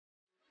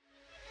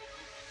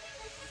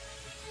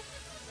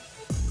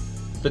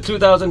The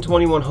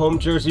 2021 home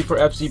jersey for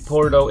FC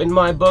Porto, in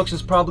my books,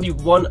 is probably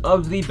one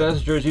of the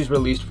best jerseys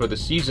released for the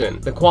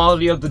season. The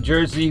quality of the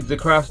jersey, the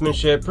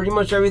craftsmanship, pretty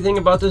much everything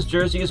about this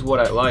jersey is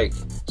what I like.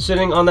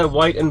 Sitting on that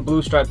white and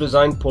blue stripe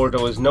design,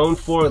 Porto is known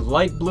for.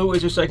 Light blue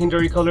is your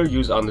secondary color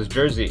used on this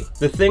jersey.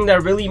 The thing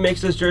that really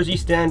makes this jersey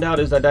stand out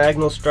is the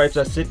diagonal stripes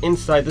that sit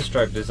inside the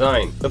stripe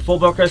design. The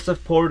football crest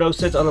of Porto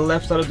sits on the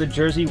left side of the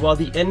jersey, while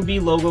the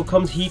NB logo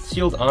comes heat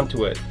sealed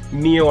onto it.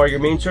 Mio are your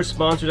main shirt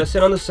sponsors that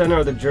sit on the center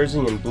of the jersey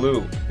in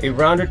blue. A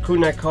rounded crew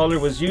neck collar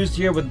was used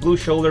here with blue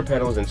shoulder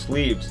panels and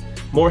sleeves.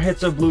 More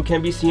hits of blue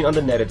can be seen on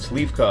the netted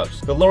sleeve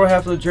cuffs. The lower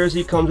half of the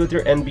jersey comes with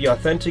your NB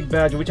Authentic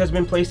badge, which has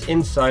been placed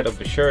inside of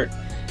the shirt.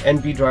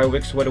 NB Dry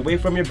wicks sweat away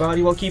from your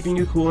body while keeping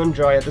you cool and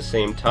dry at the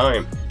same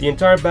time. The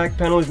entire back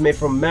panel is made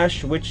from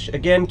mesh, which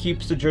again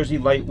keeps the jersey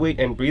lightweight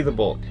and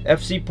breathable.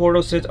 FC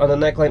Porto sits on the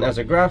neckline as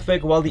a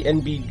graphic, while the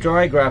NB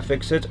Dry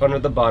graphic sits under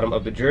the bottom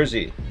of the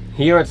jersey.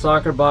 Here at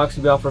SoccerBox,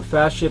 we offer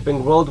fast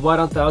shipping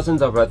worldwide on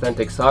thousands of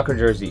authentic soccer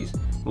jerseys.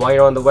 While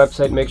you're on the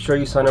website, make sure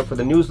you sign up for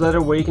the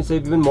newsletter where you can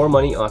save even more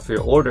money off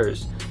your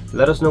orders.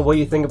 Let us know what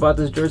you think about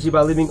this jersey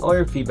by leaving all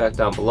your feedback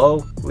down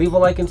below. Leave a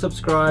like and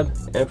subscribe.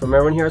 And from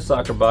everyone here at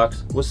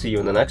SoccerBox, we'll see you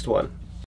in the next one.